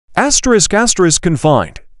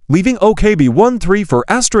****Confined. Leaving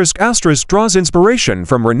OKB-134 **** draws inspiration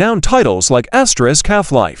from renowned titles like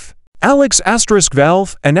 ***Half-Life, Alyx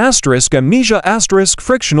 ***Valve, and ***Amnesia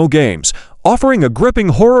 ***Frictional Games, offering a gripping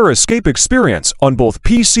horror escape experience on both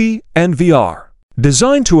PC and VR.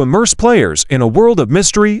 Designed to immerse players in a world of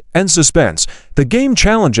mystery and suspense, the game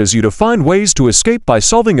challenges you to find ways to escape by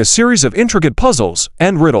solving a series of intricate puzzles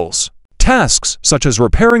and riddles. Tasks such as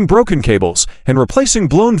repairing broken cables and replacing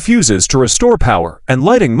blown fuses to restore power and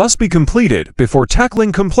lighting must be completed before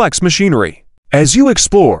tackling complex machinery. As you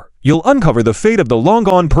explore, you'll uncover the fate of the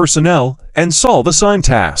long-gone personnel and solve assigned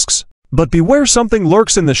tasks. But beware, something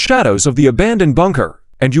lurks in the shadows of the abandoned bunker,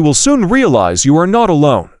 and you will soon realize you are not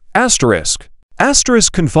alone.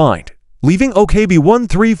 ***Confined. Leaving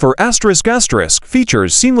OKB-134 ***,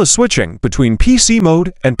 features seamless switching between PC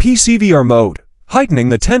mode and PC VR mode, heightening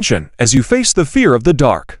the tension as you face the fear of the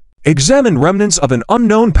dark. Examine remnants of an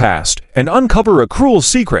unknown past and uncover a cruel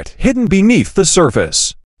secret hidden beneath the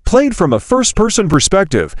surface. Played from a first-person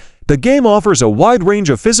perspective, the game offers a wide range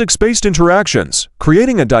of physics-based interactions,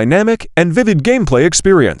 creating a dynamic and vivid gameplay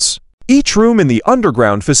experience. Each room in the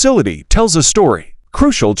underground facility tells a story,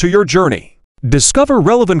 crucial to your journey. Discover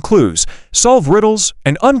relevant clues, solve riddles,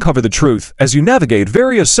 and uncover the truth as you navigate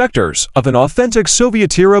various sectors of an authentic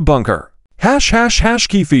Soviet-era bunker.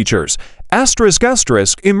 Key features: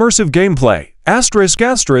 ***immersive gameplay,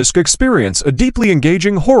 ***, experience a deeply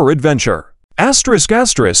engaging horror adventure,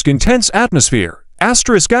 ***, intense atmosphere,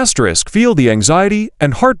 ***, feel the anxiety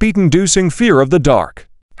and heartbeat-inducing fear of the dark,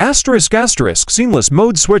 ***, seamless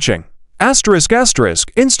mode switching,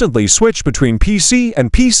 ***, instantly switch between PC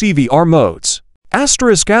and PC VR modes,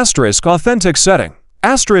 ***, authentic setting, ***,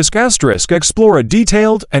 explore a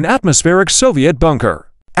detailed and atmospheric Soviet bunker,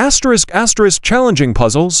 ***, challenging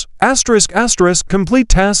puzzles, ***, complete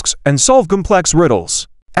tasks and solve complex riddles,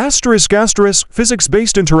 ***,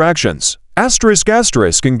 physics-based interactions,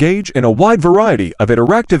 ***, engage in a wide variety of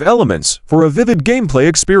interactive elements for a vivid gameplay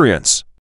experience.